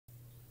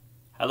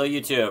Hello,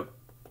 YouTube.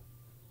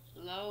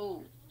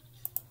 Hello.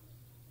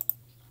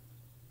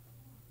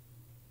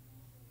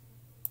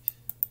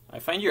 I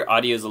find your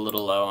audio is a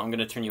little low. I'm going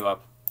to turn you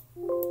up.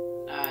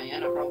 Yeah,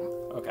 no problem.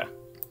 Okay.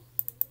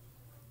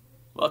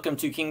 Welcome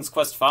to King's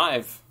Quest V.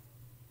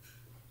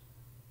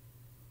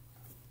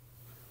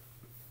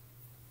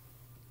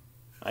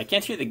 I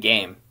can't hear the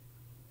game.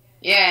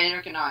 Yeah,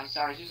 neither can I.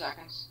 Sorry, 2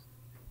 seconds.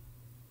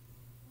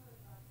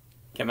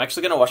 Okay, I'm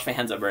actually going to wash my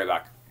hands. I'll be right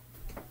back.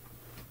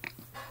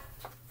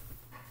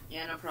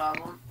 Yeah, no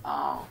problem.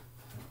 Oh.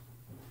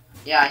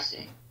 Yeah, I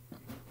see.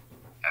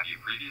 Have you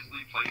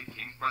previously played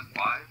King's Quest V?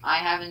 I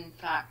have in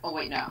fact... Oh,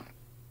 wait, no.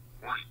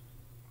 Warning.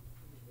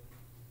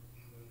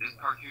 This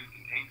cartoon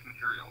contains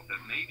material that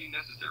may be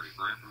necessary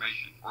for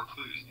information or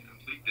clues to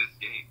complete this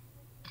game.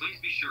 Please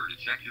be sure to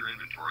check your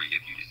inventory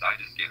if you decide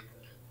to skip.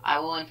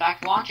 I will in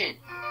fact watch it.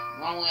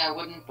 Normally I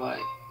wouldn't, but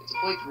it's a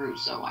playthrough,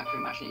 so I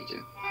pretty much need to.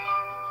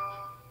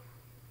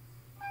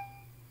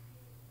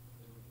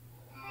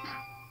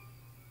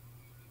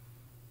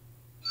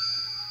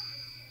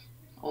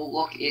 Oh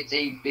look, it's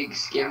a big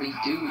scary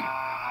dude.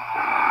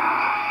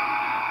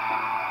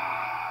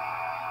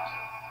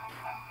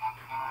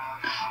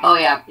 Oh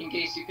yeah, in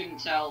case you couldn't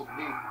tell,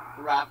 the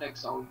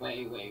graphics are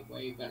way, way,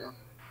 way better.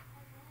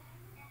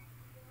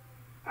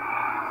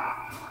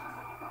 I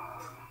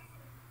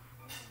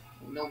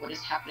know what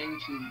is happening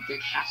to the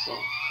castle.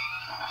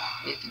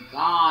 It's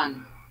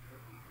gone.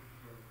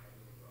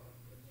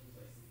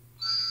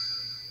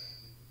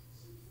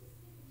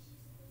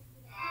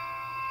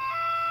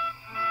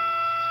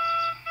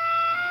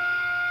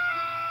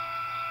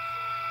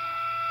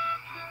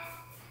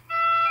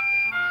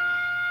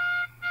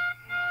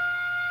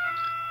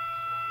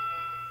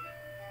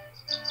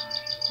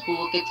 Oh,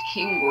 look, it's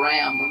King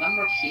Graham.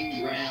 Remember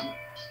King Graham?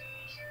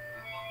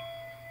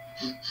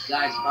 You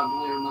guys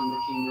probably remember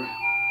King Graham.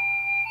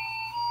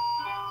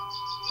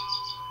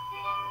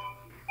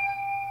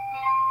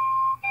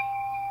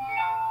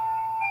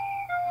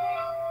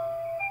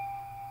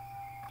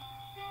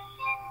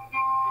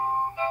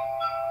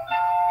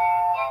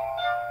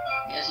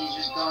 Guess he's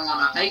just going on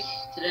a hike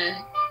today.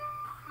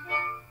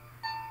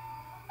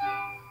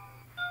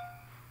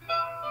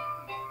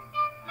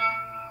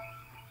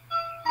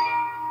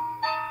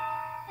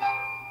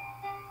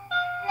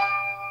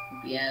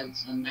 Yeah,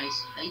 it's a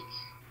nice hike.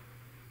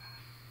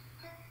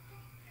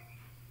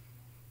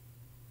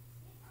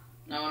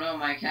 No, no,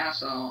 my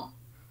castle.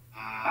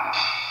 My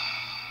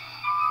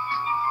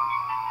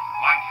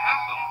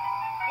castle?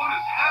 What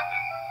has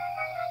happened?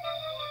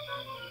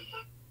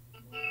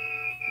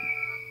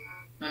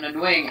 An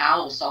annoying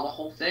owl saw the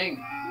whole thing.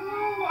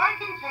 Oh, I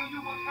can tell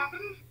you what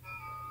happened.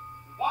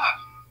 What?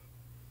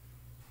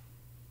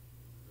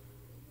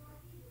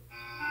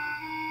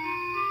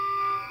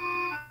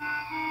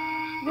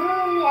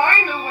 Oh,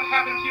 I know what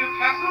happened to your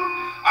castle.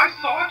 I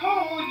saw it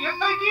all. Yes,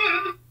 I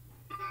did.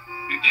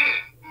 You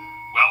did?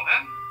 Well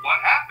then, what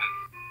happened?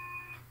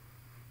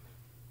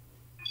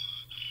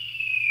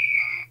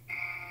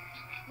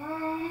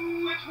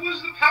 Oh, it was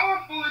the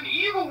powerful and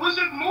evil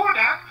wizard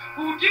Mordak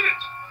who did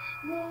it.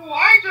 Oh,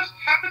 I just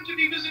happened to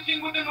be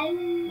visiting with an old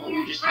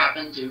You just friend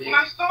happened to be. when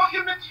I saw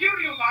him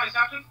materialize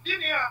out of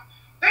thin air.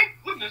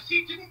 Thank goodness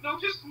he didn't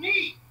notice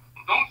me.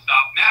 Don't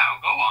stop now.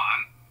 Go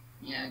on.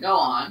 Yeah, go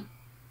on.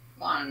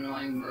 Go on,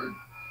 annoying bird.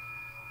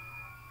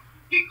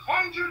 He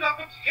conjured up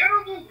a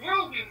terrible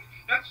whirlwind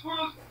that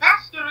swirls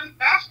faster and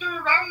faster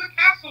around the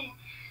castle.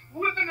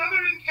 With another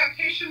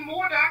incantation,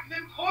 Mordak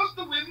then caused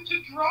the wind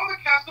to draw the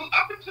castle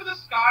up into the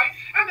sky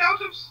and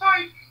out of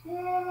sight.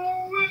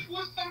 Oh, it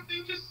was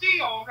something to see,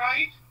 all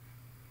right.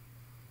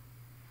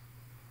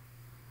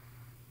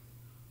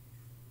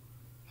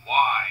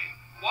 Why?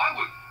 Why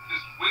would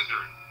this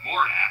wizard,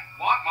 Mordak,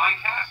 want my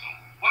castle?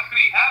 What could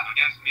he have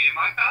against me and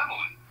my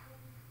family?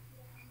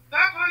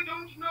 That I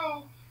don't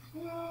know.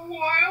 Oh,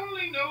 I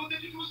only know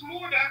that it was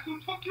Mordak who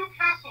took your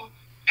castle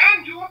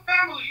and your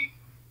family.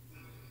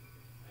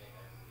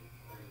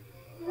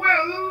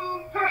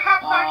 Well,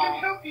 perhaps I can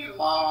help you.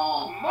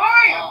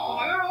 My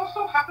employer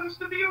also happens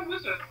to be a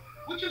wizard,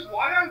 which is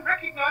why I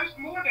recognized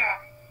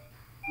Mordak.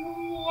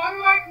 Oh,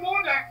 unlike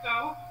Mordak,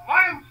 though,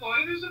 my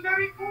employer is a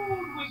very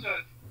old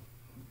wizard.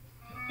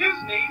 His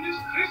name is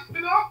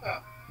Crispin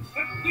Arthur,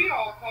 but we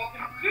all call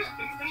him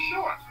Crispin for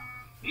short.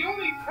 The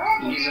only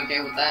problem He's okay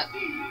with that.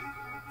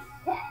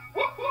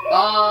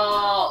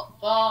 Oh!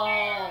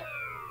 Oh!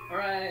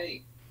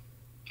 Hooray!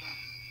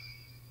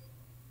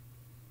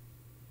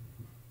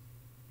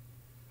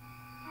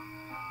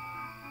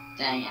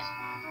 Dang it.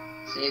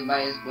 Saved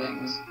by his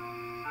wings.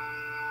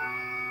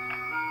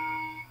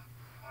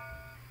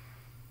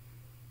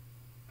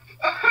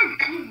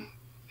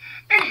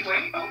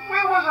 Anyway,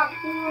 where was I?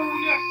 Oh,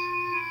 yes.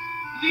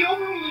 The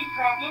only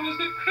problem is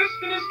that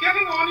Crispin is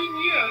getting on in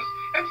years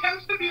and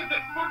tends to be a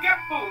bit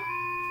forgetful.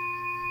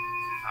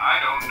 I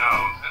don't know.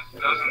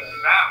 This doesn't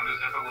sound as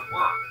if it would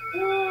work.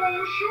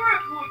 Oh, sure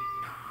it would.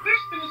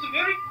 Crispin is a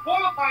very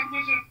qualified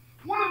wizard,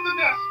 one of the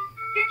best.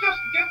 He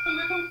just gets a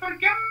little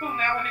forgetful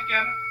now and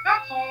again,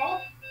 that's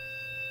all.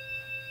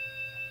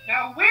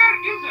 Now, where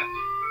is it?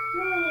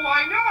 Oh,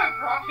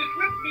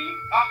 me.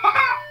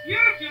 Aha! Here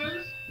it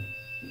is.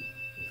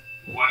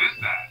 What is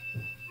that?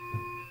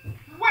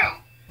 Well,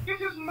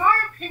 it is my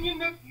opinion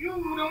that you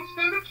don't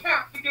stand a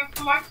chance against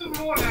the likes of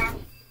Mordak.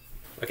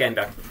 Okay, I'm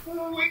back.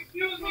 Oh,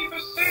 excuse me for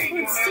saying,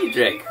 Your It's Majesty,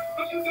 Cedric.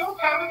 but you don't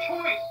have a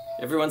choice.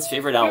 Everyone's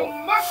favorite You owl.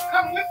 must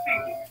come with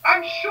me.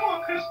 I'm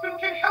sure Crispin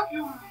can help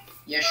you.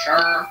 Yeah,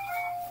 sure.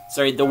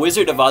 Sorry, the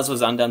Wizard of Oz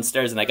was on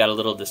downstairs and I got a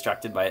little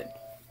distracted by it.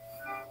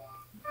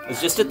 It was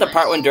just at the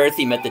part when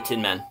Dorothy met the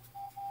Tin Man.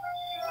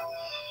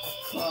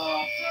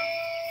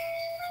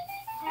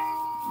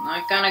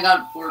 I kind of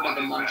got bored of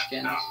the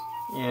Munchkins.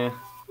 Yeah.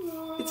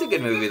 It's a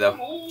good movie, though.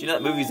 Do you know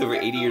that movie's over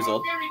 80 years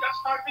old? Fairy dust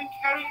I've been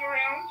carrying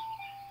around.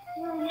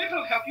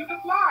 It'll help you to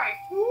fly.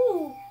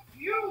 Ooh.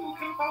 You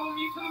can follow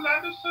me to the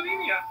land of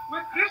Sardinia,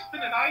 where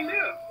Crispin and I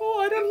live. Oh,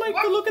 I don't like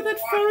the look of that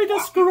fairy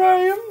dust,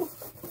 Graham.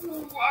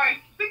 I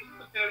think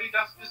the fairy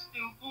dust is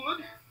still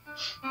good.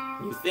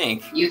 You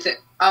think? You think?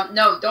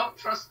 No, don't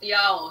trust the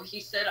owl. He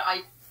said,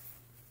 I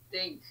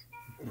think.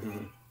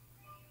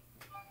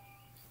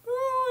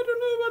 Oh, I don't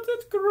know about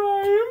that,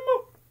 Graham.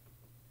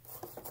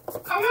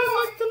 I don't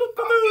like the look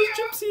of those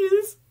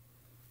gypsies.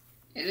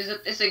 It is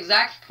at this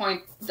exact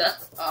point that,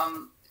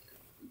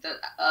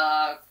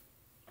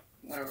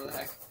 whatever the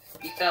heck,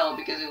 he fell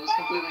because it was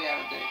completely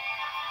out of date.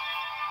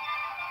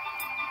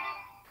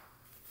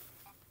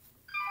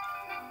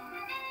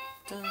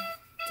 Dun,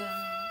 dun,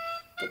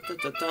 dun, dun,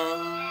 dun,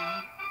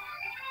 dun.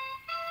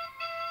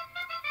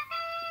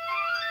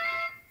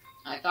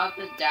 I thought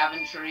that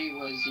Daventry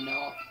was, you know,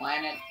 a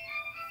planet.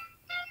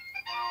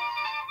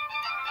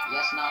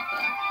 Yes, not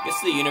then.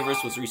 Guess the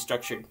universe was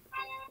restructured.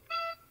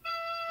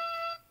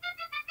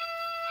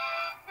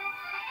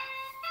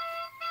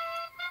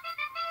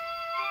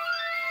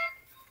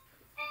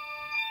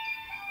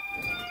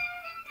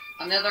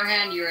 On the other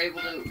hand, you're able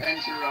to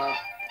enter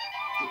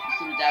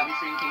through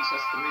Daventry and King's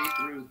Quest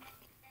 3 through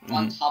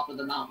on top of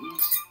the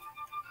mountains.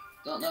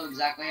 Don't know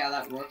exactly how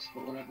that works,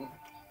 but whatever.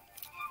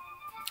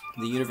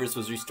 The universe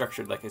was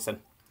restructured, like I said.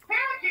 There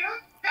it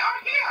is,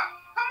 down here.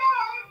 Come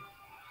on.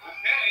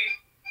 Okay,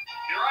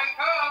 here I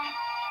come.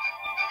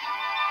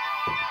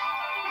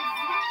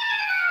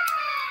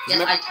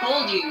 Yes, I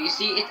told you. You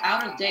see, it's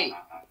out of date.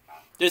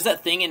 There's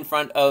that thing in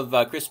front of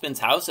Crispin's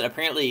house, and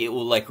apparently it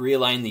will, like,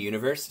 realign the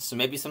universe, so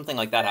maybe something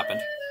like that happened.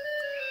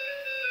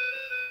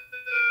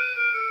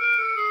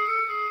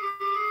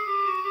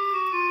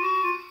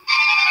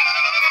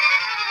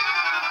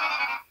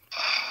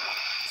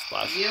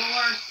 Splash. You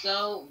are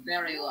so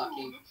very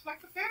lucky. Looks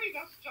like the fairy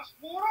dust just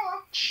wore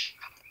off.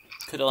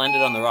 Could have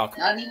landed on the rock.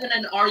 Not even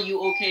an "Are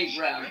you okay?"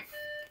 Graham.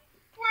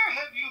 Where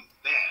have you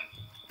been?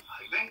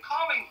 I've been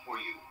calling for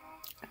you.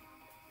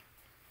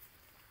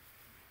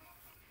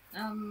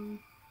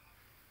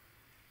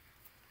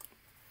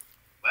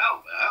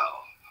 Well,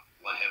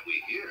 what have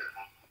we here?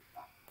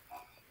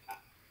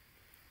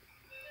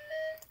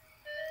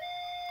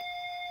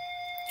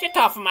 Get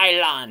off my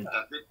lawn!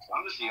 A bit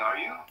clumsy, are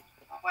you?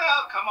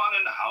 Well, come on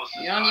in the house.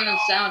 You don't even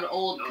sound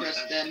old, No sense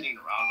Crispin. sitting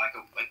around like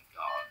a wet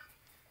dog.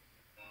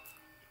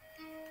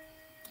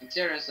 Like,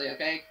 seriously,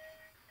 okay?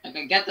 I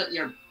can get that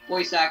your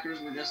voice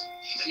actors were just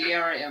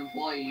Sierra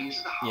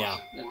employees. Yeah.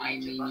 But I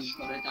mean, you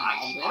could have done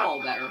a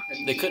little better.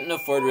 They couldn't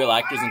afford real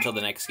actors until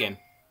the next game.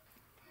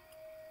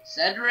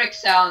 Cedric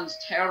sounds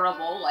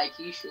terrible, like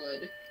he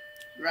should.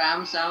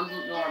 Graham sounds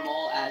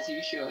normal, as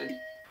he should.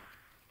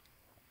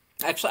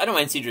 Actually, I don't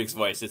mind Cedric's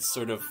voice. It's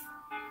sort of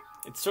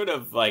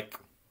like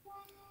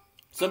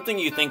something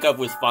you think of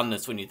with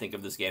fondness when you think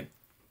of this game.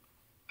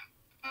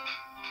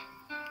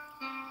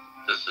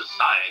 The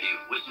Society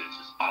of Wizards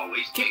has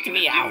always Kick taken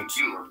me a out.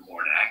 view of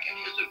Mordak and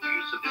his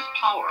abuse of his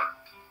power.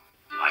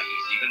 Why,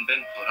 he's even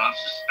been put on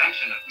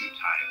suspension a few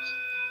times.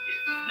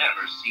 It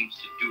never seems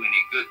to do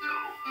any good,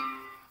 though.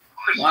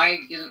 Crispin, Why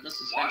isn't the why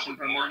suspension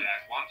would permanent?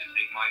 Mordak want to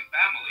take my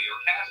family or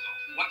castle?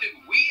 What did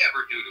we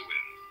ever do to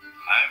him?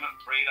 I'm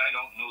afraid I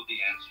don't know the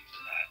answer to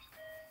that.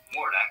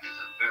 Mordak is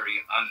a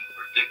very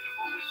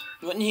unpredictable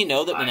wizard. Wouldn't he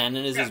know that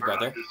Bananan is his I've never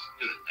brother?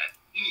 understood that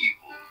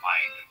evil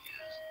mind of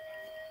his.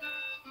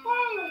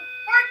 Oh,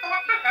 I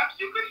thought perhaps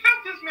you could help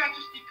His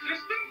Majesty,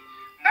 Crispin.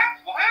 That's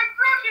why I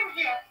brought him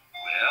here.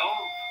 Well,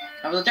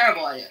 That was a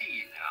terrible idea.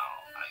 see now,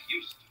 I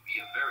used to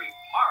be a very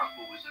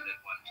powerful wizard at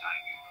one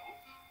time, you know.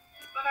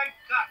 But I've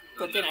gotten a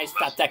But then I little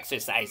stopped rusty.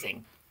 exercising.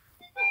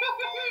 A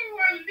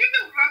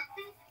little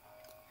rusty.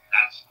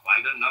 That's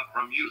quite enough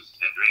from you,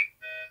 Cedric.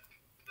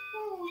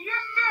 Oh,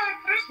 yes, sir,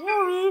 Crispin.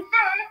 Sorry.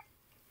 Sir.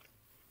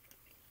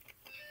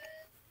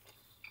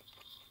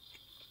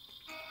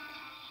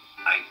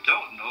 I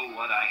don't know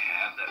what I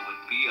have that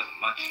would be of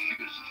much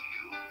use to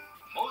you.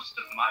 Most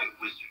of my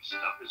wizard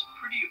stuff is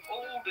pretty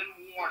old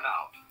and worn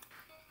out.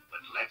 But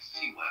let's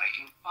see what I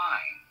can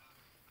find.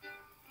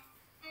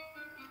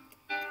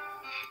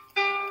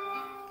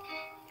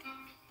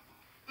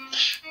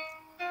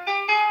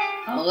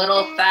 A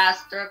little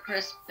faster,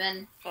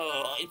 Crispin.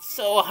 Oh, it's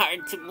so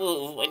hard to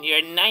move when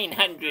you're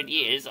 900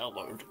 years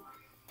old.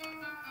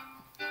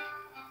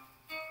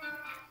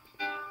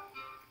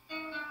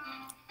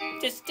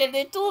 Just a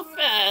little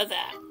further.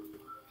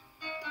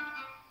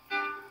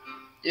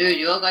 Dude,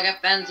 you look like a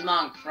fence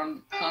monk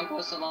from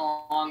Conquest of the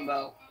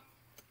Longbow.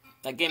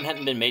 That game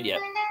hadn't been made yet.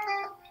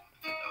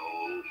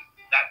 No,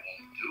 that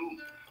won't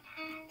do.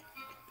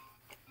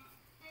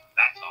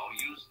 That's all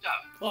used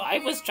up. Well, I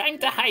was trying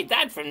to hide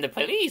that from the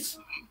police.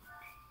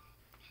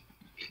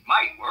 It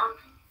might work.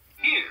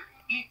 Here,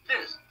 eat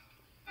this.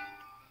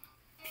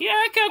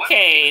 Pure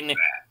cocaine. What's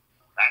that?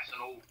 That's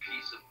an old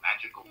piece of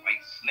magical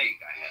white snake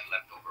I had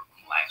left over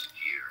from last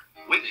year.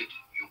 With it,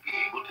 you'll be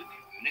able to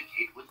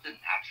communicate with the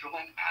natural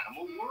and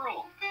animal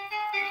world.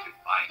 You should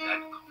find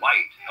that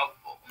quite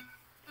helpful.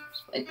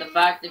 Like the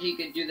fact that he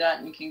could do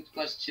that in King's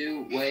Quest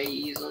 2 way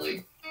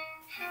easily.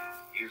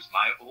 Here's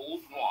my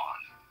old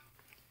wand.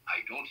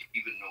 I don't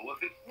even know if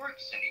it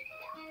works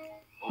anymore.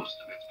 Most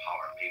of its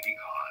power may be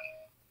gone.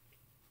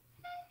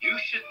 You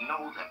should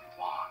know that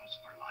wands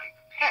are like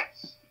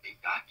pets. They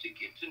got to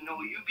get to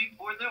know you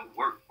before they'll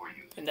work for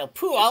you. And they'll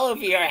poo all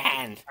over your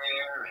hand.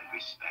 Care and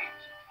respect.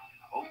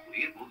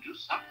 Hopefully it will do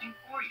something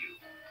for you.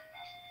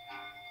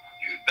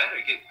 You'd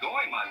better get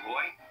going, my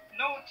boy.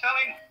 No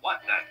telling what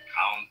that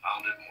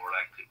confounded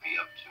Morlock could be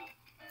up to.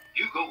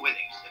 You go with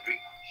him, Cedric.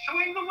 Show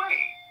him the way.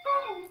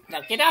 Go.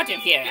 Now get out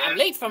of here. I'm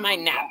late for my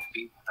nap. Don't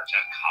be such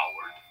a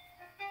coward.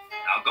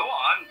 Now go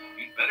on.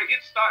 You'd better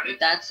get started. But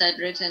that's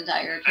Cedric's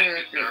entire Thank you,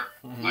 character.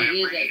 sir. I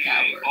He is a appreciate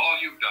coward. all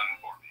you've done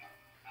for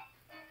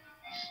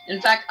me.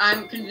 In fact,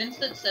 I'm convinced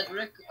that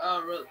Cedric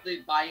wrote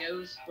the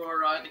bios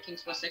for the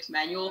King's Quest 6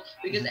 manual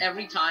because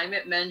every time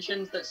it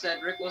mentions that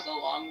Cedric was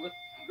along with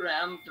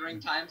Graham during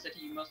times that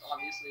he most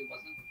obviously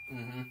wasn't.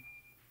 Mm-hmm.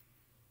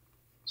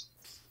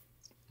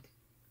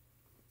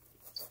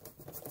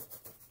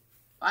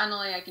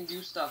 Finally, I can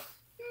do stuff.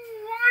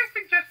 I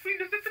suggest we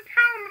visit the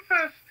town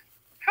first.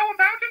 How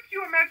about it,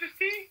 Your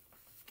Majesty?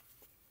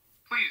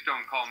 Please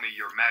don't call me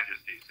Your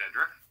Majesty,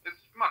 Cedric. It's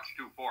much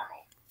too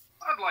formal.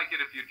 I'd like it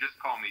if you'd just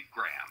call me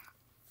Graham.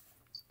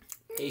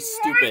 Hey, I'd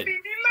stupid. be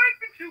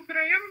delighted to,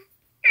 Graham.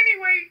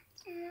 Anyway,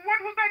 what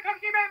was I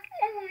talking about?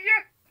 Oh,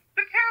 yes,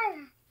 the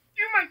town.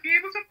 You might be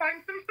able to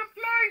find some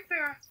supplies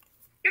there.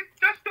 It's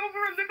just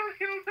over a little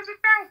hill to the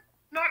south.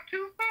 Not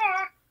too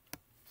far.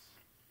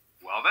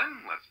 Well then,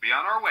 let's be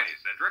on our way,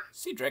 Cedric.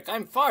 Cedric,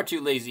 I'm far too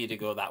lazy to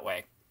go that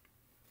way.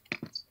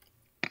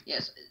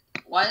 Yes.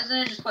 Why doesn't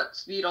it just put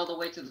speed all the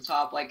way to the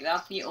top? Like,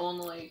 that's the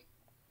only...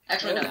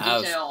 Actually, no, Good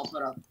house. detail I'll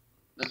put up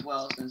as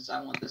well, since I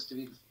want this to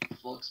be the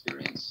full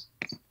experience.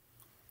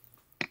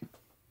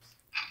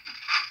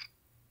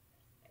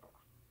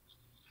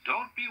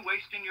 Don't be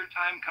wasting your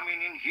time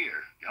coming in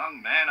here.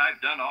 Young man,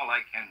 I've done all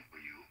I can for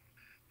you.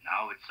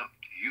 Now it's up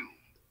to you.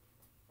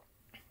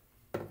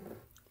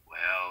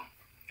 Well,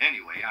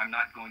 anyway, I'm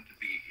not going to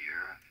be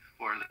here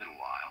for a little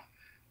while.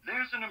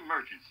 There's an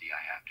emergency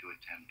I have to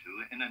attend to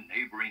in a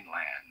neighboring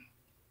land.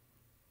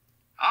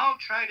 I'll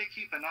try to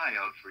keep an eye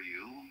out for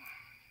you,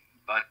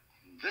 but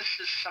this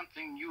is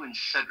something you and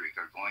Cedric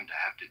are going to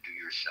have to do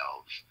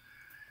yourselves.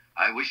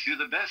 I wish you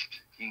the best,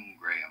 King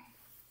Graham.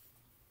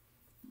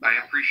 I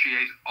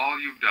appreciate all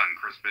you've done,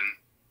 Crispin.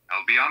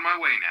 I'll be on my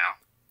way now.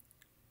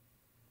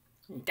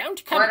 Don't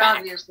come Quite back.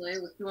 obviously,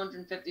 with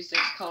 256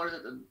 colors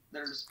at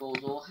their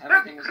disposal,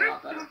 everything is a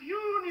lot better.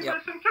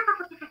 Universe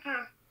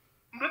interpreter.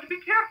 But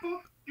be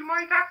careful, you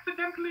might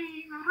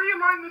accidentally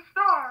realign the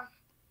stars.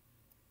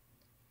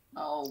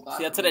 Oh, God.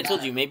 See, that's what I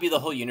told you. Maybe the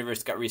whole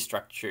universe got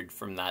restructured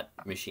from that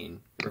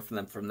machine, or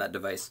from that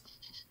device.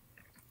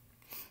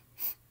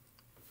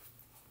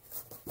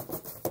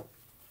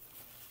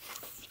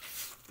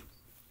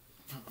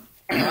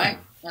 Anyway,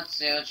 let's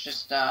see, let's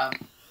just,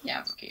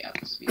 yeah, okay, up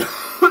to speed.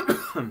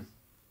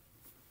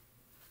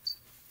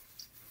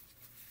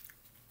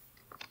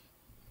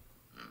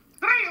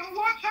 Graham,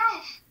 watch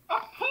out! A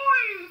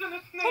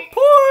poisonous A snake!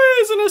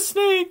 poisonous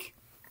snake!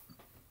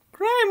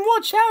 Graham,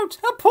 watch out!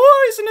 A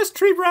poisonous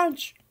tree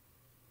branch!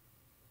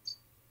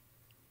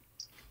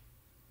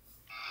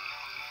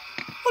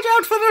 Watch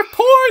out for their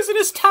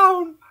poisonous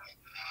town!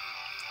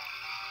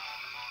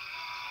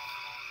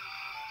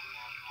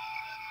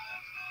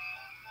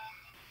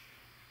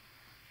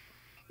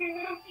 If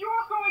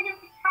you're going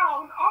into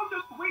town, I'll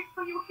just wait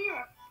for you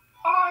here.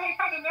 I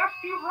had a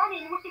nasty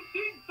run-in with a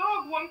big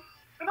dog once,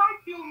 and I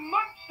feel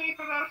much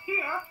safer out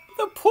here.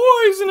 The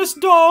poisonous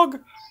dog!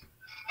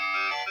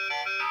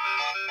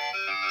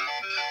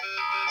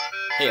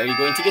 Hey, are you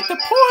going to get the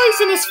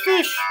poisonous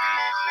fish?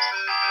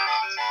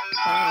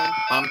 Bum,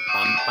 bum,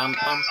 bum, bum,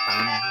 bum,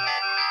 bum.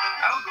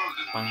 How goes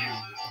it with you,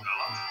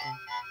 fella?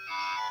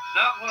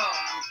 Not well,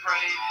 I'm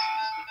afraid.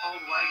 The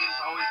old wagon's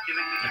always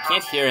giving me I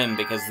can't hear him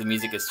because the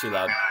music is too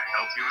loud. Can I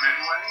help you in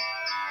any way?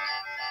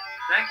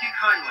 Thank you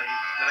kindly,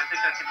 but I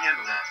think I can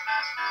handle it.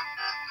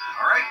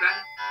 All right then.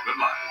 Good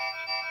luck.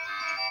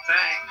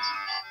 Thanks.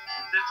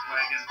 With this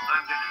wagon,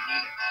 I'm gonna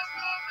need it.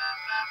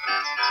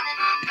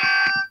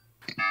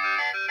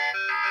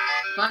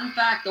 Fun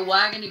fact, the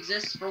wagon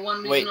exists for one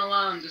reason Wait.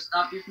 alone, to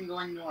stop you from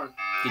going north.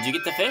 Did you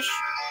get the fish?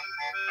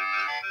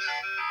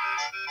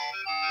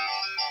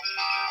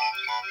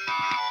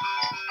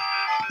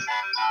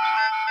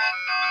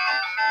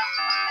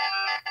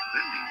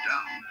 Lending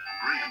down,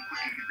 Graham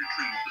quickly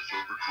retrieves the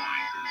silver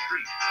coin from the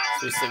tree.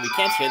 Seriously, we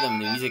can't hear them.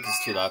 The music is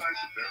too loud. Inside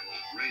the barrel,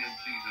 Graham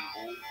sees an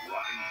old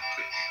rotting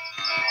fish.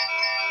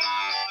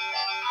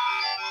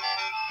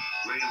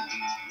 Graham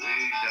leans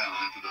way down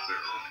into the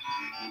barrel and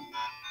removes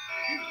a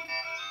huge,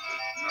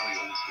 smelly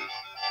old fish.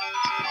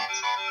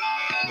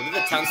 What do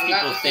the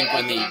townspeople think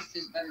when they? Against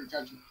his better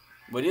judgment.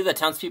 What do the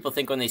townspeople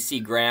think when they see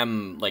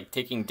Graham like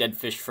taking dead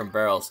fish from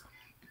barrels?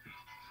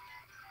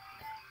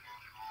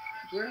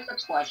 Here's a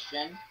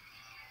question.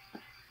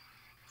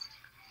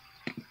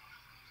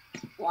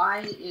 Why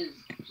is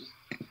just...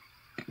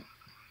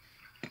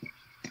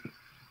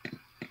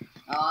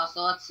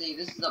 so let's see.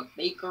 This is a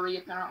bakery,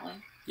 apparently.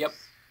 Yep.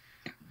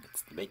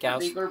 It's the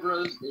bakehouse. Baker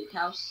Bros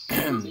Bakehouse.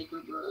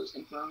 Baker Bros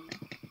confirmed.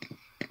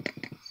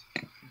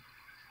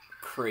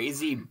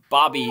 Crazy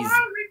Bobby's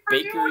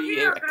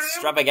Bakery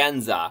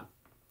Extravaganza.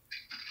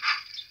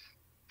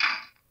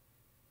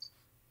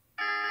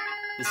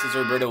 This is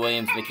Roberta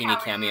Williams making a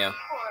cameo.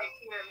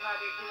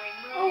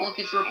 Oh, look,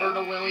 it's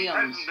Roberta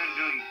Williams.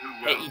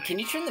 Hey, can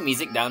you turn the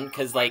music down?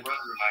 Because, like,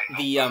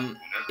 the,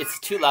 it's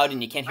too loud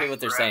and you can't hear what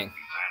they're saying.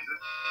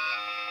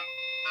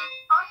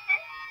 Austin,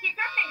 keep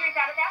your fingers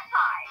out of that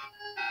pie.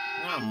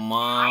 Oh,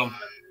 Mom. Pies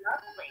look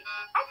lovely.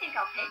 I think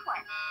I'll take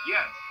one.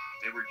 Yes,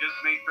 they were just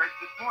made fresh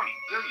this morning.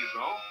 There you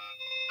go.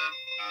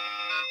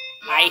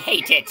 I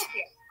hate it. This will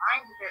be a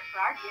fine dessert for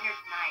our dinner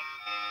tonight.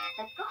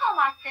 Let's go home,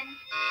 Austin.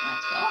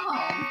 Let's go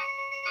home.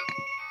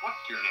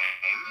 What's your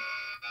name?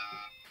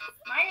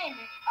 My name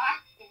is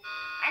Austin.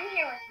 I'm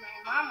here with my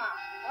mama.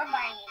 We're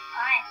buying a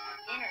pie for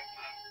dinner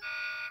tonight.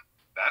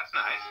 That's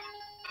nice.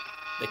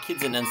 The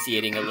kid's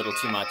enunciating a little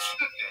too much.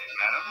 Good day,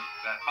 madam.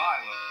 That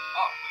pie looks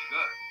awfully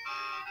good.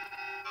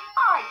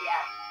 Oh,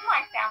 yes.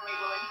 My family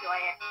will enjoy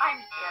it, I'm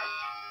sure.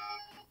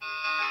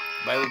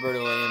 Bye,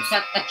 Roberta Williams.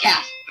 Except the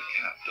cat. The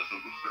cat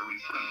doesn't look very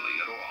friendly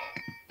at all.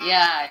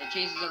 Yeah, it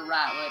chases a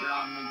rat later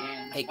on in the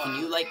game. Hey, can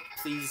you, like,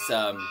 please,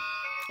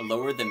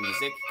 lower the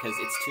music? Because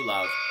it's too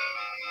loud.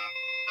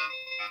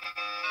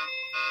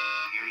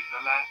 Here's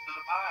the last of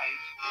the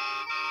pies.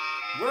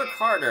 Work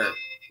harder.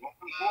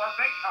 Welcome to our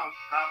bakehouse,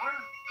 traveler.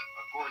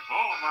 Of course,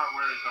 all of our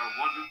wares are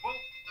wonderful,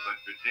 but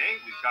today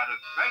we've got a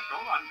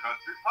special on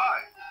custard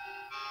pie.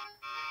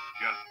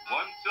 Just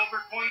one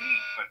silver coin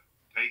each, but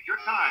take your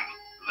time.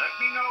 Let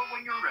me know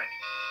when you're ready.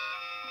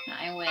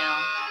 I will.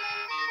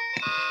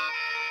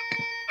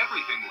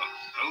 Everything looks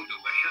so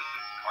delicious,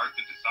 it's hard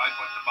to decide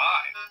what to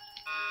buy.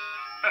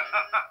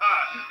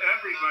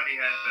 Everybody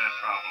has that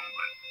problem,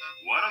 but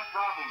what a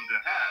problem to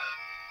have.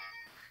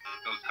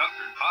 Those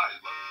custard pies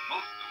look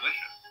most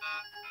delicious.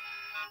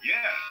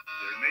 Yes,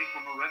 they're made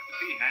from a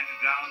recipe handed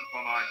down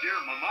from our dear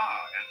Mama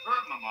and her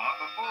Mama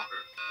before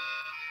her.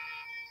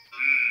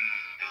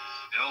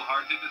 It's still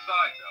hard to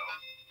decide, though.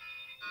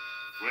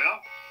 Well,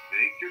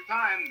 take your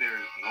time.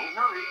 There's no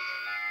hurry.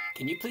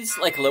 Can you please,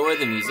 like, lower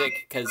the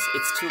music? Because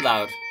it's too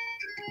loud.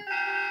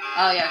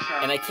 Oh, yeah, sure.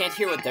 And I can't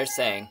hear what they're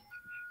saying.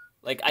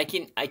 Like, I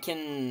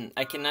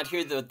cannot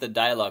hear the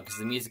dialogue because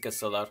the music is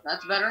so loud.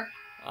 That's better?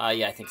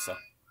 Yeah, I think so.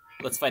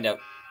 Let's find out.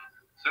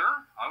 Sir,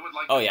 I would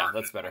like Oh, to yeah, purchase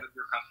that's better. one of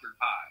your custard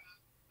pies.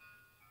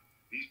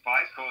 These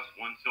pies cost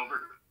one silver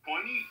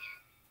coin each.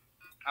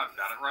 I've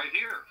got it right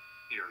here.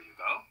 Here you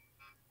go.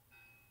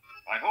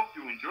 I hope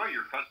you enjoy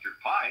your custard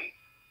pie.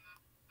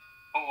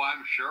 Oh,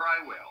 I'm sure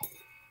I will.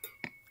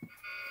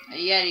 A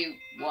Yeti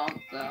won't,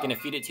 though. I'm gonna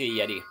feed it to a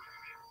Yeti.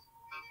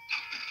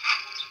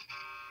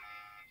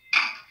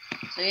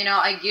 So, you know,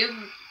 I give...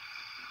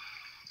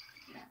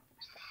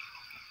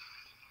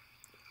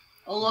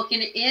 Oh, look,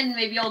 an inn.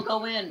 Maybe I'll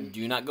go in.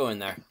 Do not go in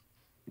there.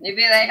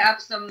 Maybe they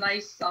have some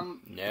nice,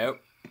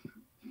 Nope.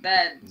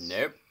 beds.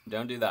 Nope.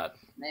 Don't do that.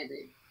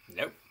 Maybe.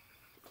 Nope.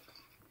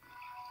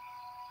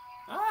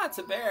 Ah, it's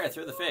a bear.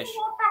 Throw the fish.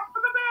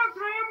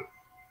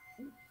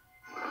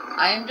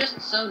 I am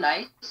just so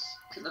nice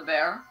to the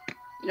bear.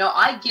 You know,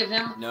 I give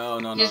him No.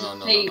 his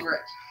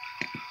favorite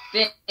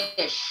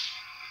fish.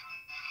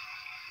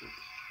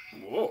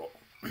 Whoa.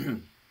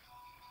 I'm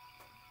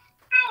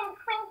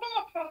Queen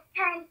Beatrice,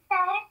 kind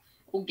sir.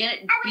 Oh, get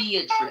it, I wish to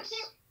Beatrice. thank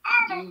you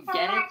Do ever you so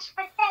get much it?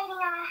 for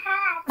saving our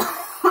hive from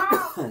the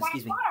claws of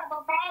Excuse me. that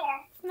horrible bear.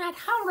 That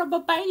horrible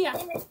bear.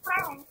 In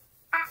return,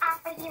 I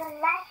offer you a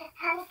luscious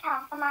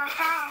honeycomb from our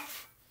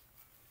hive.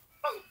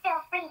 Please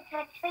feel free to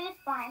retrieve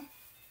one.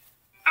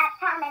 I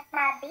promise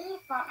my bees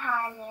won't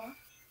harm you.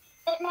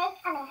 It may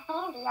come in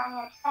handy on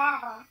your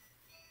travels.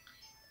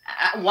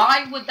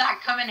 Why would that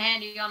come in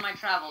handy on my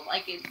travels?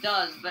 Like, it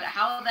does, but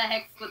how the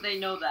heck would they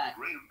know that?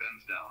 Graham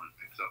bends down and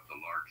picks up the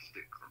large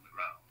stick from the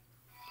ground.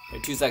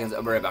 Wait 2 seconds.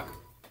 I'll be right back.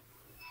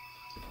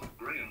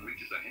 Graham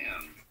reaches a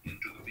hand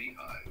into the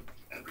beehive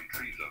and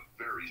retrieves a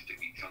very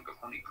sticky chunk of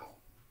honeycomb.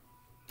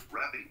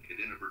 Wrapping it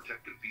in a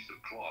protective piece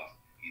of cloth,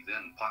 he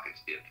then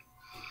pockets it.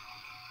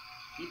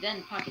 He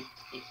then pockets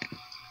it.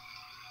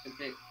 A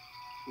bit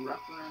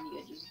rough around the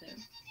edges there.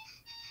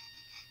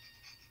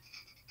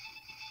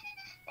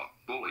 A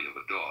bully of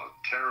a dog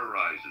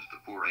terrorizes the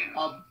poor ants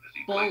A as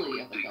he bully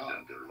playfully of a digs dog.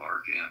 at their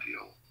large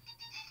anthill.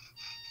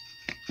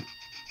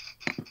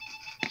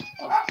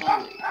 A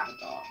bully of a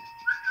dog.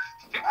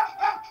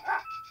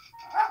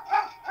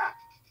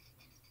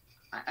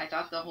 I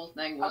thought the whole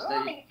thing was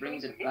that it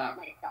brings it back.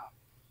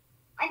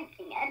 I'm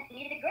King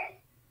Anthony the Great.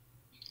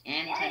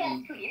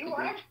 Anthony the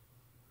Great.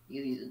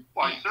 He's an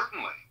Why, ant.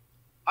 certainly.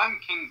 I'm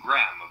King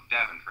Graham of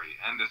Daventry,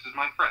 and this is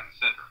my friend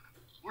Cedric.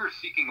 We're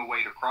seeking a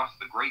way to cross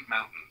the Great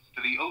Mountains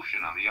to the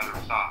ocean on the other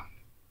side.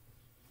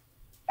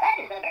 That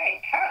is a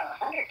very perilous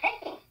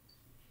undertaking.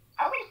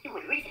 I wish you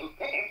would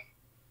reconsider.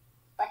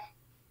 But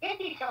if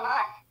you shall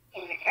not,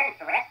 in return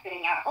for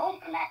rescuing our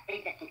home from that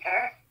besetting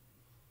curse,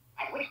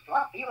 I wish to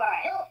offer you our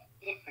help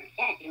if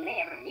perchance you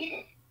may ever need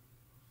it.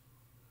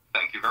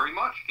 Thank you very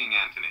much, King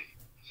Anthony.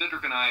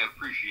 Cedric and I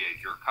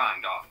appreciate your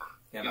kind offer.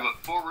 Yeah, we man.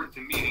 look forward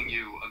to meeting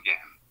you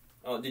again.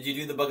 Oh, did you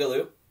do the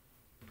Bugaloo?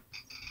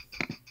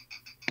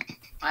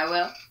 I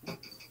will.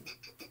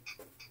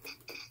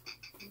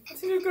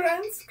 What's your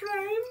grand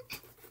scream?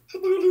 The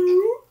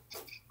Bugaloo?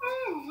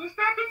 Oh, is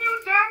that the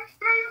new dance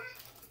thing?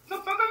 The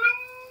Bugaloo?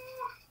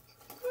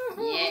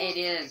 Yeah, it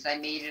is. I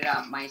made it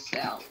up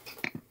myself.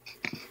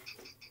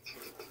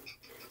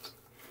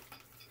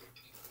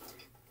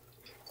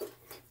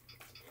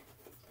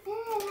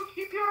 Oh,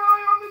 keep your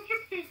eye on the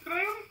gypsies,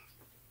 Graham.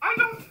 I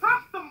don't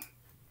trust them.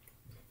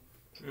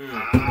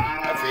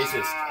 That's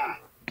racist.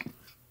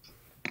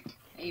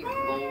 Hey, Oh,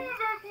 bull.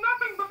 there's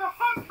nothing but a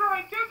hot,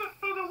 dry desert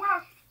to the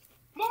west.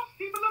 Most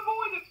people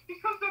avoid it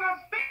because there are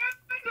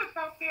bandits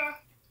out there.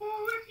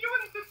 Oh, if you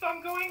insist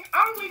on going,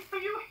 I'll wait for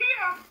you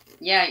here.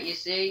 Yeah, you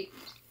see,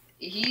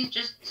 he's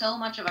just so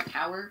much of a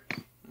coward.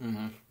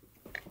 Mm-hmm.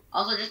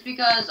 Also, just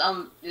because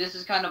this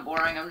is kind of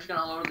boring, I'm just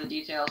gonna lower the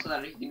details so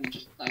that he can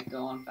just like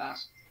go on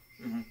fast.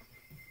 Mm-hmm.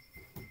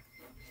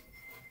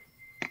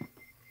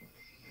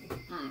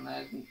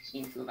 That doesn't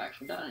seem to have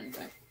actually done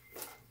anything.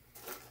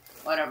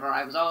 Whatever.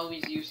 I was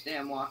always used to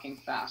him walking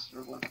fast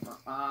or whatever.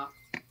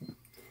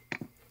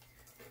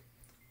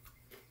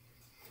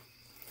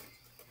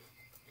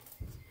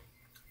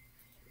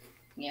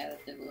 Yeah,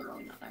 that did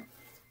literally nothing.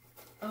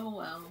 Oh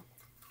well.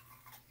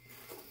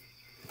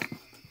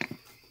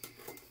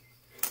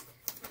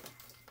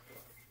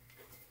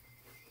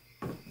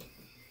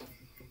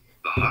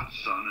 The hot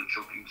sun and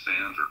choking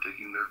sands are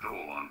taking their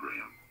toll on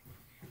Graham.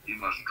 He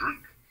must drink,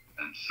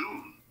 and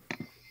soon.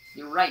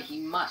 You're right, he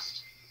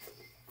must.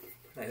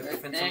 I hope you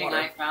Good find some thing water.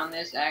 I found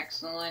this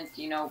excellent,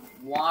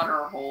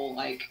 water hole,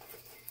 like,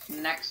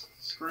 next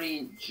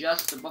screen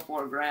just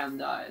before Graham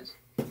dies.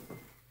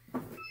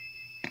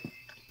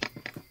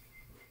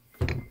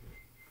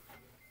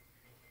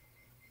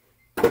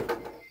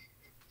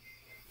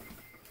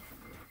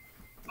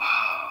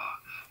 Ah,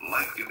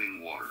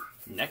 life-giving water.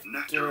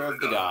 Nectar of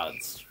the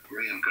gods.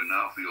 Graham can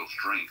now feel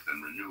strength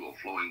and renewal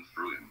flowing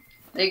through him.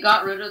 They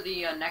got rid of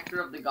the Nectar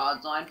of the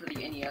Gods line for the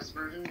NES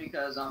version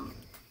because,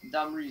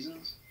 dumb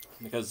reasons.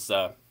 Because,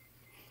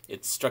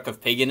 it's struck of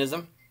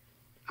paganism.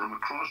 From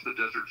across the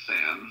desert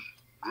sands,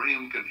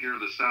 Graham can hear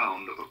the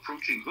sound of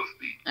approaching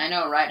hoofbeats. I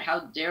know, right?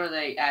 How dare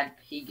they add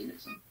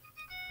paganism?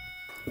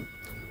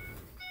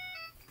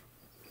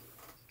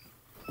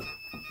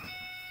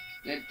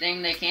 Good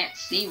thing they can't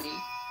see me.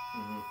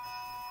 Mm-hmm.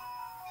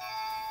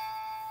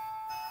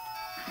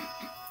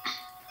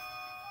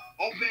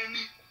 Open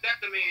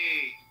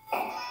sesame!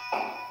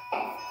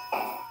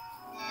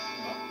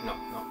 No,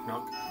 no, no.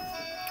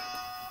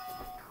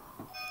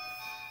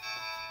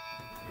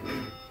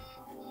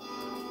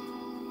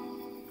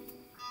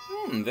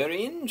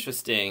 Very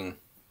interesting.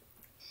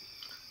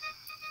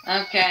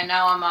 Okay,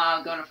 now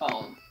I'm gonna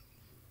follow them.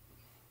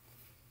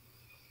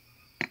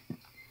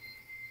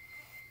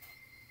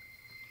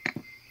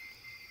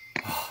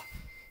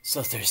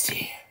 So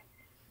thirsty.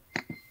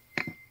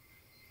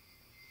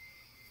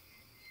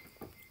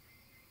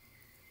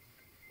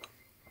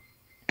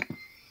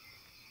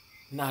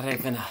 Not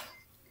even a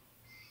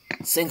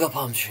single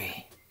palm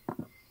tree.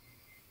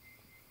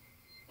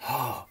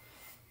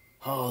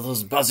 Oh,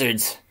 those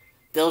buzzards.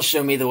 They'll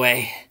show me the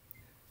way.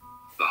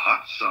 The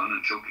hot sun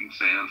and choking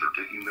sands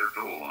are taking their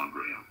toll on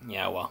Graham.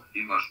 Yeah, well.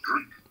 He must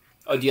drink.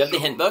 Oh, do you have the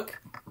hint book?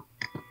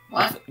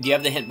 What? Do you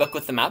have the hint book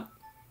with the map?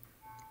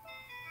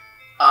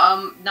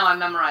 No, I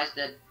memorized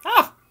it.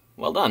 Ah,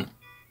 well done.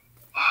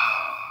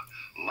 Ah,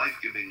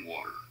 life-giving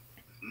water.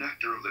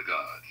 Nectar of the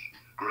gods.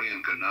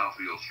 Graham can now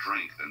feel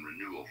strength and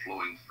renewal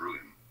flowing through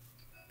him.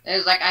 It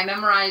was like I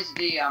memorized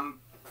the,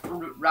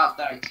 route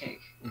that I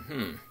take.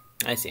 Mm-hmm.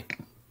 I see.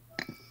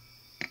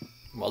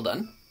 Well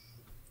done.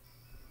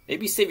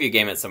 Maybe save your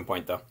game at some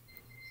point, though.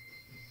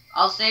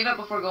 I'll save it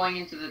before going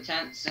into the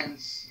tent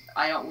since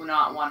I don't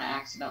not want to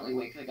accidentally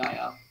wake the guy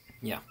up.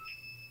 Yeah.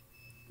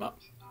 Well.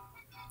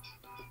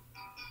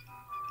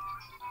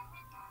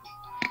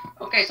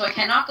 Okay, so I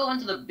cannot go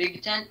into the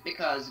big tent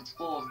because it's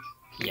full of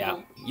people.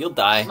 Yeah, you'll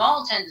die.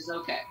 Small tent is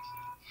okay.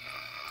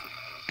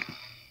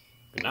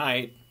 Good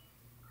night.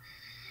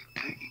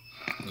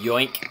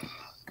 Yoink.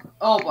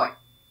 Oh boy.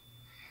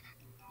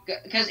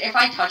 Because if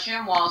I touch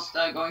him whilst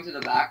going to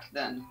the back,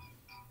 then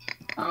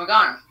I'm a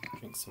goner.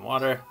 Drink some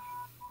water.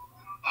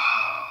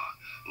 Ah,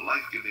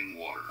 life-giving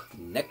water.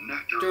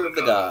 Nectar of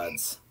the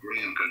gods.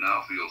 Graham can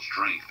now feel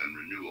strength and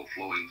renewal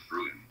flowing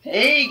through him.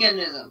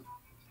 Paganism.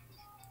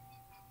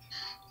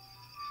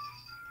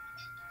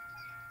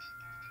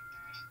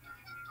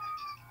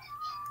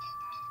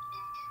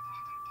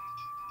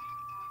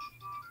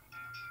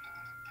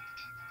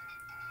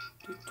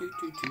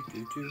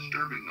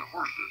 Disturbing the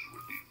horses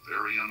would be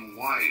very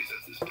unwise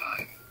at this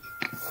time.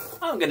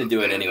 I'm gonna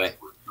do it anyway.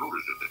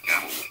 Notice that the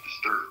camel was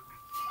disturbed.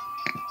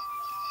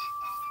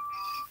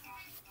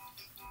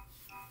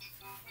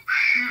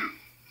 Phew!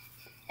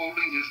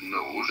 Holding his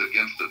nose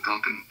against the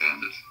drunken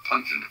bandit's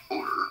pungent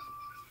odor,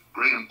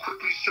 Graham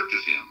quickly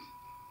searches him,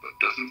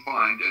 but doesn't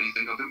find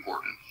anything of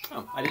importance.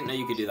 Oh, I didn't know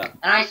you could do that.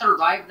 And I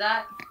survived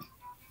that?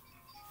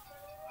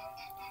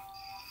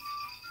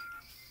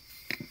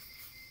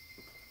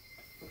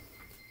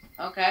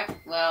 Okay,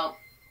 well,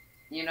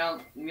 you know,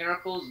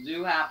 miracles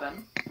do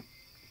happen.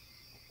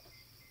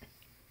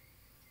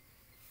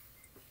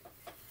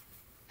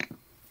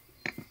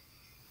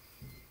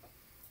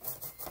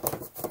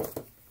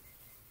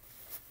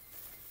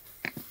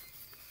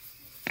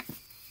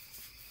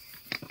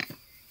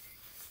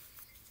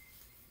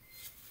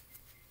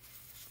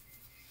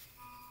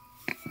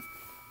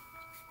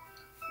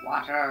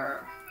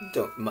 Water.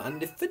 Don't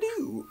mind if I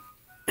do.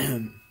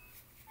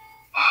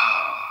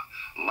 Ah,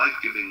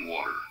 life-giving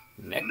water.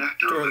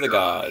 Nectar of the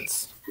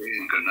gods.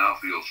 Graham can now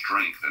feel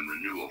strength and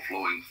renewal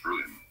flowing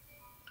through him.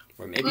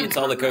 Or maybe it's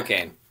all the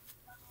cocaine.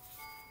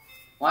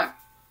 What?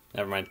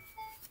 Never mind.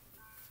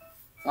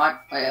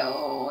 What? Wait,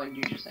 oh, what did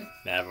you just say?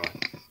 Never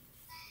mind.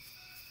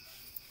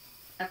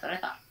 That's what I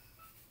thought.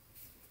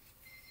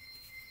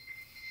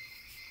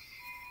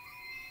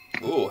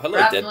 Ooh, hello,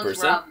 Perhaps dead once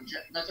person. we're out,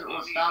 that's what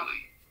we'll stop.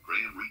 Immediately,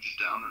 Graham reaches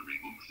down and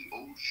removes the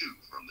old shoe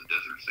from the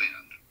desert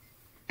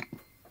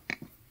sand.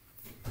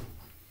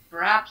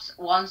 Perhaps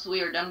once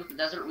we are done with the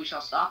desert, we shall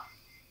stop.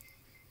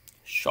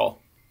 Sure.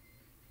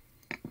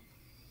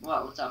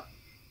 What? What's up?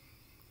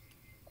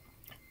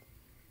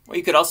 Well,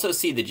 you could also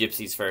see the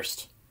gypsies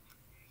first.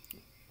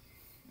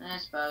 I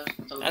suppose.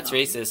 That's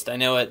racist, I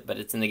know it, but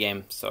it's in the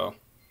game, so...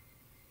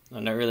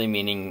 I'm not really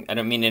meaning... I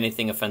don't mean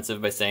anything offensive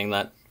by saying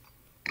that.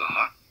 The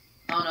hut.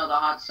 Oh no, the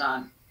hot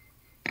sun.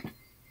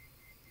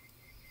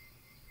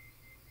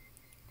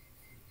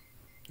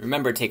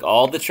 Remember, take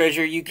all the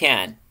treasure you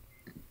can.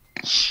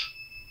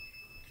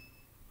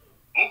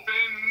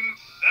 Open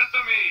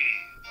sesame!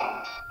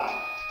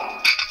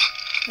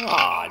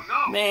 Aw,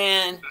 no.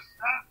 man. The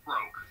staff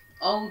broke.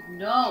 Oh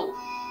no!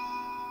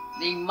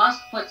 They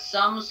must put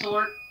some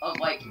sort of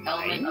like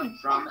element Mine?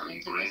 of drama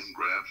into Graham this.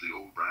 grabs the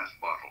old brass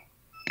bottle.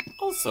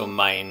 Also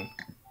mine.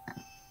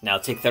 Now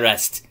take the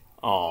rest.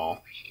 Aw.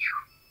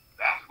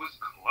 That was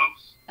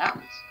close. That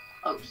was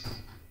close.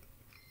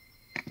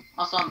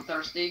 Also, I'm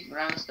thirsty.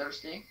 Graham is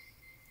thirsty.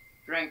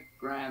 Drink,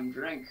 Graham,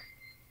 drink.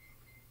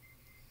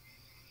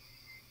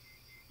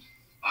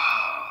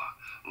 Ah,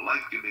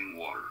 life-giving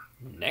water.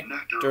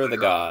 Nectar of the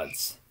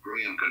gods.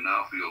 Graham can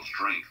now feel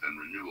strength and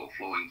renewal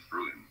flowing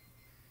through him.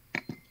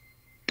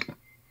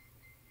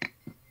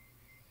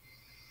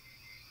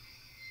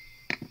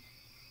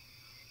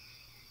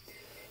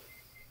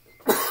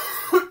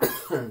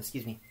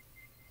 Excuse me.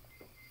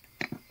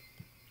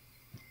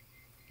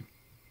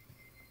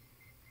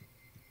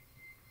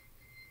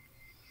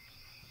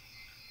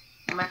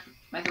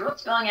 My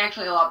throat's feeling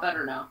actually a lot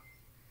better now.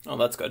 Oh,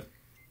 that's good.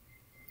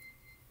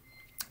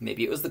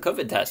 Maybe it was the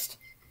COVID test.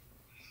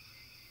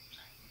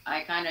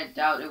 I kind of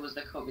doubt it was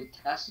the COVID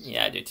test.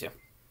 Yeah, I do too.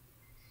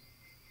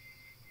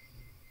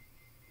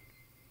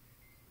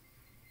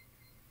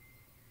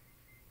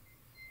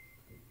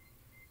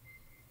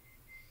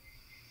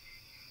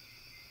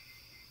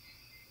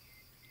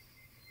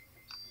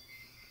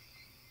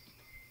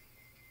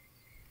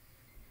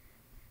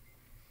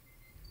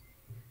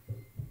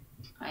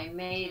 I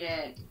made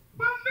it.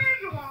 Well, there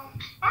you are.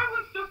 I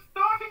was just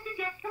starting to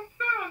get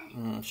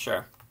concerned.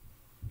 Sure.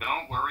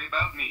 Don't worry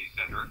about me,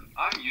 Cedric.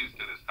 I'm used to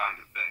this kind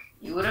of thing.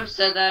 You would have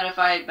said that if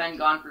I had been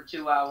gone for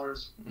 2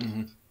 hours.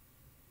 Mm-hmm.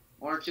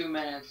 Or 2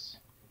 minutes.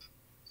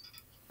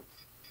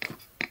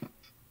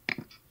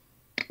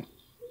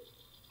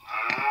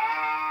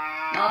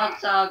 Now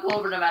let's go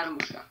over to Madame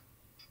Mushka.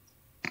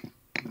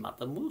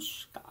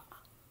 Matamushka.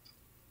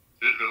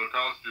 It will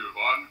cost you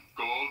 1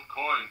 gold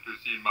coin to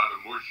see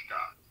Madame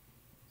Mushka.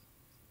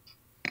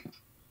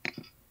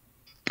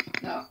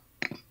 No.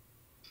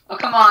 Oh,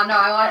 come on. No,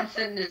 I want to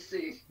sit in this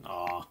seat.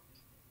 Aw.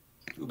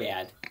 Too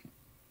bad.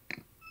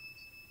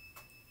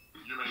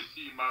 You may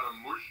see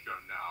Madame Mushka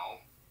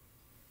now.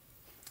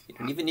 You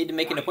don't even need to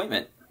make an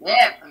appointment.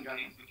 Yeah, I'm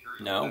joking.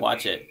 No,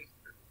 watch it.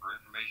 For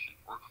information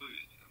or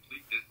clues to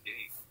complete this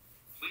game,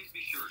 please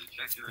be sure to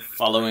check your inventory.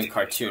 Following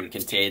cartoon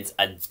contains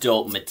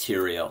adult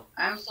material.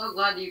 I'm so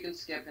glad that you can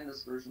skip in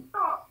this version.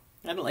 Oh,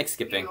 I don't like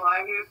skipping. you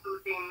are here to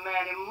see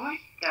Madame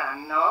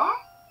Mushka, no?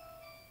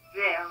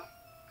 Well,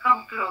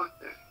 come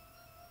closer.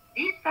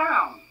 Sit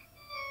down.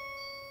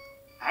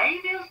 I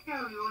will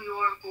tell you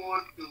your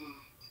fortune.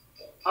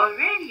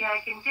 Already I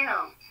can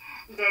tell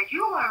that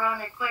you are on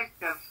a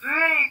quest of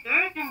great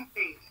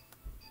urgency.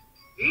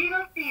 We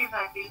will see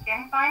what we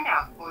can find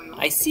out for you.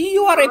 I see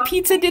you are a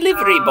pizza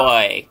delivery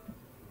boy.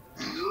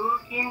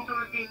 Look into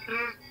the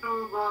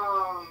crystal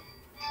ball.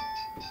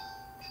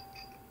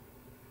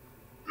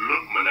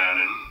 Look,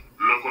 Mananan,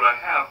 look what I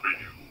have for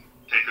you.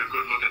 Take a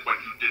good look at what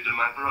you did to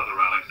my brother,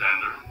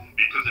 Alexander.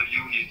 Because of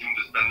you, he's doomed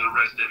to spend the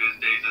rest of his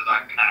days as a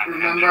cat.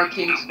 Remember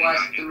King's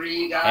Quest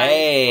 3, guys?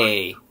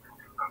 Hey,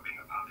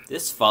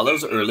 this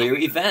follows earlier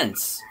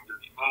events. You're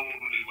the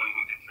only one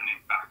who can turn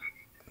him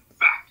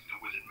back to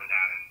Wizard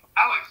Mananan.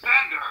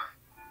 Alexander!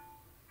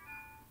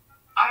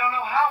 I don't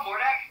know how,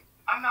 Mordek.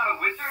 I'm not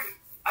a wizard.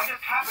 I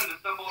just happened to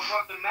stumble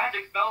across some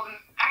magic spells and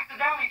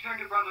accidentally turned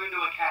your brother into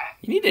a cat.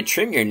 You need to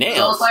trim your It's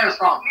all nails. the player's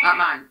fault, not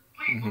mine.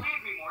 Please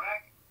believe me,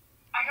 Mordek.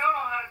 I don't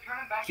know how to turn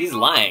him back He's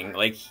into a lying.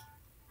 Like,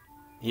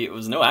 it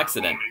was no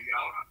accident. Me,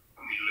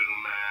 little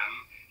man.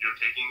 You're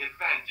taking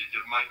advantage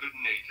of my good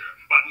nature.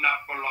 But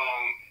not for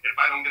long. If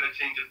I don't get a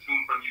change of tune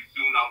from you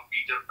soon, I'll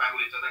feed your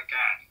family to the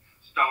cat.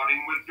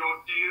 Starting with your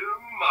dear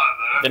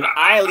mother. Then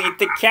I'll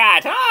eat the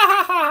cat. Ha ha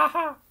ha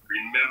ha.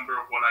 Remember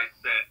what I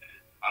said.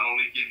 I'll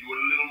only give you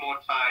a little more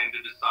time to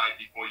decide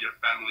before your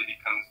family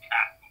becomes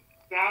cat.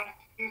 That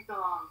is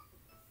all.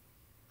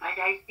 But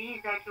I see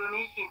that your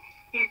mission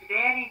is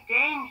very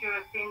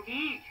dangerous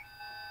indeed.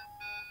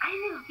 I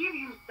will give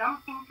you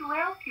something to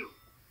help you.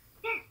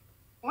 Yes,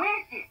 where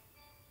is it?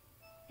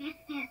 It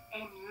is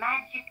a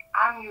magic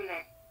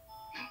amulet.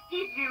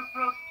 It will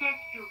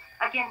protect you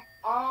against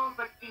all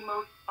but the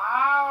most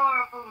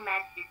powerful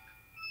magic.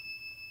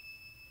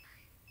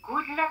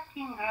 Good luck,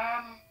 King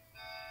Ram.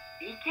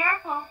 Be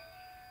careful.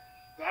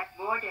 That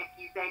Mordek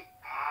is a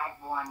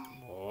bad one.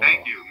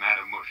 Thank you,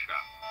 Madam Mushka.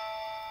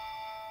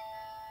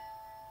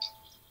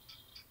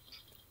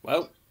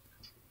 Well,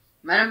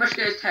 Madam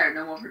Mushka is tired,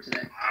 no more for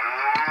today.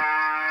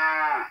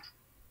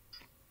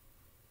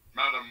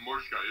 Madam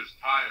Mushka is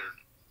tired.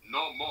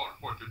 No more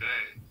for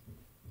today.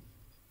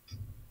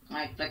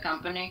 Like the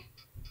company.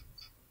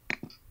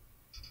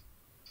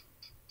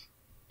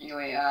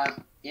 Anyway,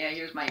 yeah,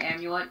 here's my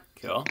amulet.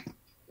 cool.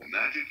 The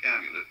magic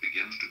amulet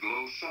begins to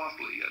glow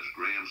softly as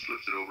Graham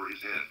slips it over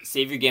his head.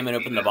 Save your game and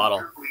open He the then bottle.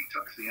 carefully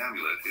tucks the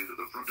amulet into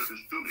the front of his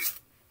tunic,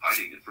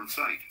 hiding it from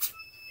sight.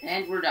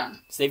 And we're done.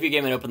 Save your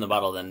game and open the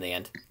bottle then in the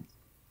end.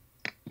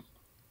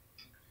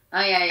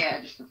 Oh,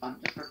 yeah, just for fun,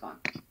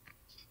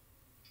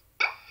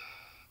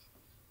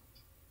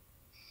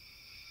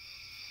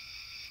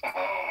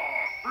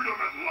 Freedom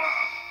at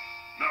last!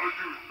 Now you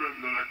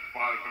spend the next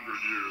 500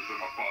 years in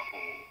a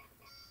bottle.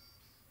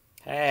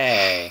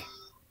 Hey.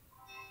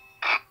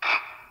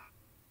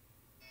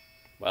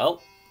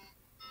 Well,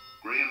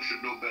 Graham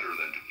should know better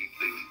than to keep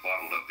things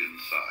bottled up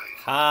inside.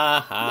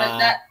 ha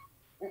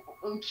But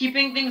ha.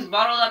 keeping things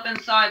bottled up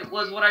inside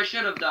was what I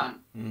should have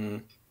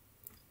done.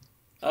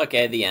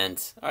 Okay, the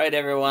end. Alright,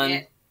 everyone.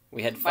 Yeah.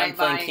 We had fun Bye-bye.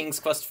 playing King's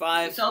Quest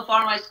V. So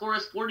far, my score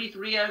is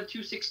 43 out of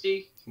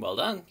 260. Well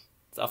done.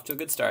 It's off to a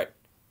good start.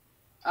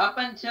 Up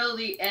until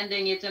the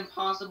ending, it's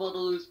impossible to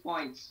lose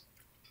points.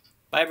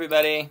 Bye,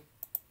 everybody.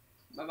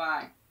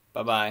 Bye-bye.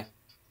 Bye-bye.